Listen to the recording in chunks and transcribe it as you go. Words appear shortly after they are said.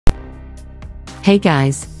Hey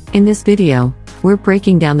guys, in this video, we're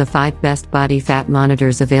breaking down the 5 best body fat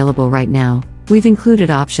monitors available right now. We've included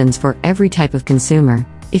options for every type of consumer.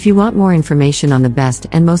 If you want more information on the best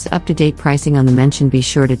and most up-to-date pricing on the mention, be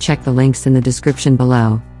sure to check the links in the description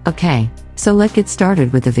below. Okay, so let's get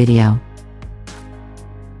started with the video.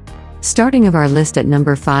 Starting of our list at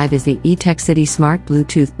number 5 is the Etekcity Smart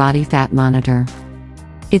Bluetooth Body Fat Monitor.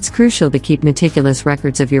 It's crucial to keep meticulous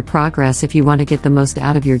records of your progress if you want to get the most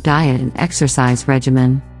out of your diet and exercise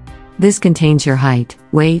regimen. This contains your height,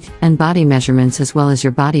 weight, and body measurements as well as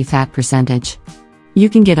your body fat percentage. You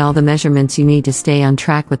can get all the measurements you need to stay on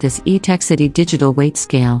track with this Etekcity digital weight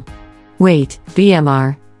scale. Weight,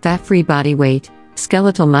 BMR, fat-free body weight,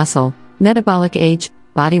 skeletal muscle, metabolic age,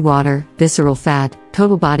 body water, visceral fat,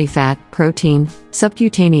 total body fat, protein,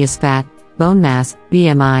 subcutaneous fat, bone mass,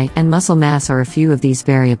 BMI, and muscle mass are a few of these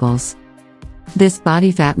variables. This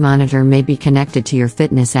body fat monitor may be connected to your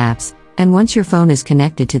fitness apps, and once your phone is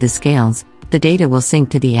connected to the scales, the data will sync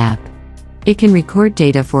to the app. It can record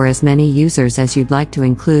data for as many users as you'd like to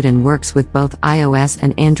include and works with both iOS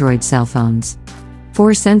and Android cell phones.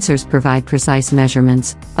 4 sensors provide precise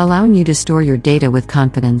measurements, allowing you to store your data with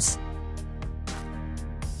confidence.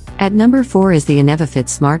 At number 4 is the INEVIFIT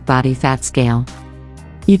Smart Body Fat Scale.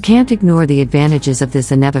 You can't ignore the advantages of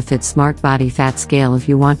this INEVIFIT Smart Body Fat Scale if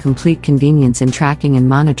you want complete convenience in tracking and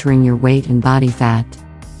monitoring your weight and body fat.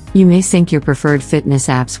 You may sync your preferred fitness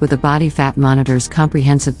apps with the body fat monitor's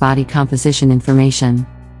comprehensive body composition information.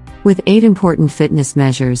 With 8 important fitness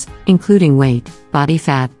measures, including weight, body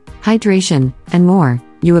fat, hydration, and more,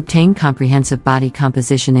 you obtain comprehensive body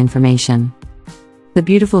composition information. The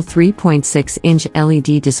beautiful 3.6-inch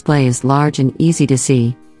LED display is large and easy to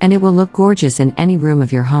see, and it will look gorgeous in any room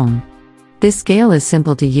of your home. This scale is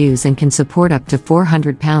simple to use and can support up to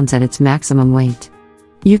 400 pounds at its maximum weight.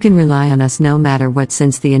 You can rely on us no matter what,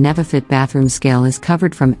 since the INEVIFIT bathroom scale is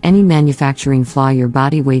covered from any manufacturing flaw your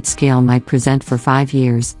body weight scale might present for 5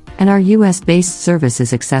 years, and our US-based service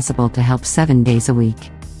is accessible to help 7 days a week.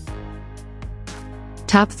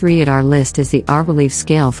 Top 3 at our list is the Arboleaf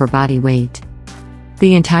scale for body weight.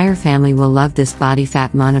 The entire family will love this body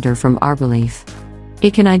fat monitor from Arboleaf.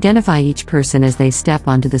 It can identify each person as they step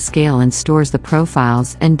onto the scale and stores the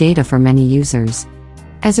profiles and data for many users.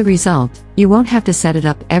 As a result, you won't have to set it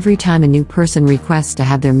up every time a new person requests to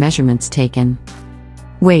have their measurements taken.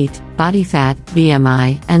 Weight, body fat,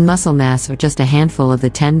 BMI, and muscle mass are just a handful of the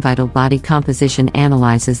 10 vital body composition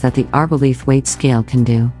analyses that the Arboleaf weight scale can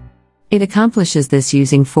do. It accomplishes this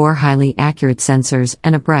using 4 highly accurate sensors,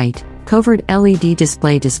 and a bright, covert LED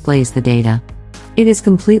display displays the data. It is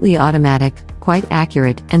completely automatic, quite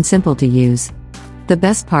accurate, and simple to use. The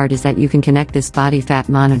best part is that you can connect this body fat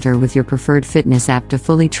monitor with your preferred fitness app to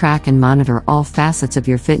fully track and monitor all facets of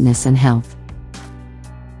your fitness and health.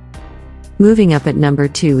 Moving up at number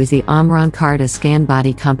 2 is the Omron KARADA Scan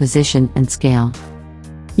Body Composition and Scale.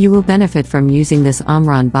 You will benefit from using this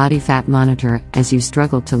Omron body fat monitor as you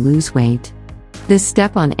struggle to lose weight. This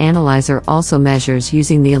step-on analyzer also measures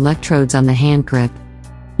using the electrodes on the hand grip.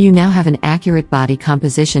 You now have an accurate body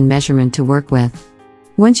composition measurement to work with.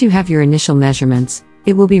 Once you have your initial measurements,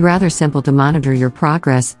 it will be rather simple to monitor your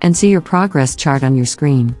progress and see your progress chart on your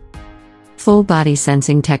screen. Full body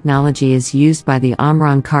sensing technology is used by the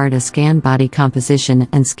Omron KARADA Scan Body Composition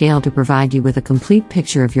and Scale to provide you with a complete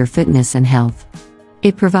picture of your fitness and health.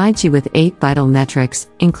 It provides you with 8 vital metrics,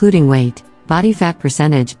 including weight, body fat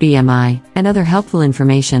percentage, BMI, and other helpful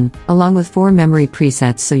information, along with 4 memory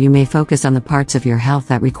presets so you may focus on the parts of your health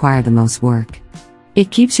that require the most work. It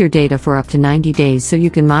keeps your data for up to 90 days so you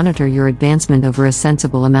can monitor your advancement over a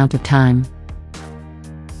sensible amount of time.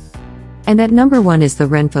 And at number 1 is the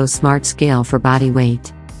RENPHO Smart Scale for Body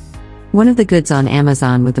Weight. One of the goods on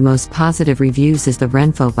Amazon with the most positive reviews is the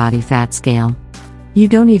RENPHO Body Fat Scale. You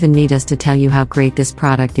don't even need us to tell you how great this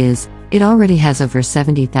product is, it already has over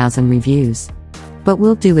 70,000 reviews. But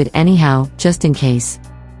we'll do it anyhow, just in case.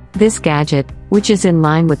 This gadget, which is in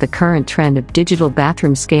line with the current trend of digital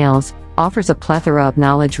bathroom scales, offers a plethora of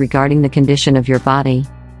knowledge regarding the condition of your body.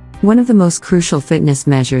 One of the most crucial fitness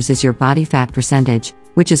measures is your body fat percentage,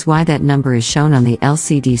 which is why that number is shown on the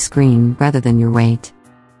LCD screen rather than your weight.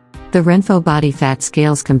 The RENPHO Body Fat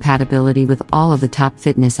Scale's compatibility with all of the top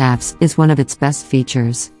fitness apps is one of its best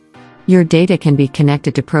features. Your data can be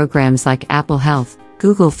connected to programs like Apple Health,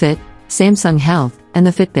 Google Fit, Samsung Health, and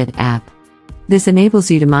the Fitbit app. This enables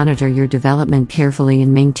you to monitor your development carefully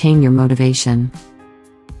and maintain your motivation.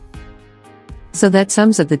 So that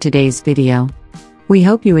sums up today's video. We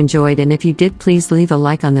hope you enjoyed, and if you did, please leave a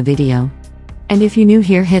like on the video. And if you're new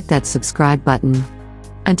here, hit that subscribe button.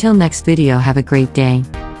 Until next video, have a great day.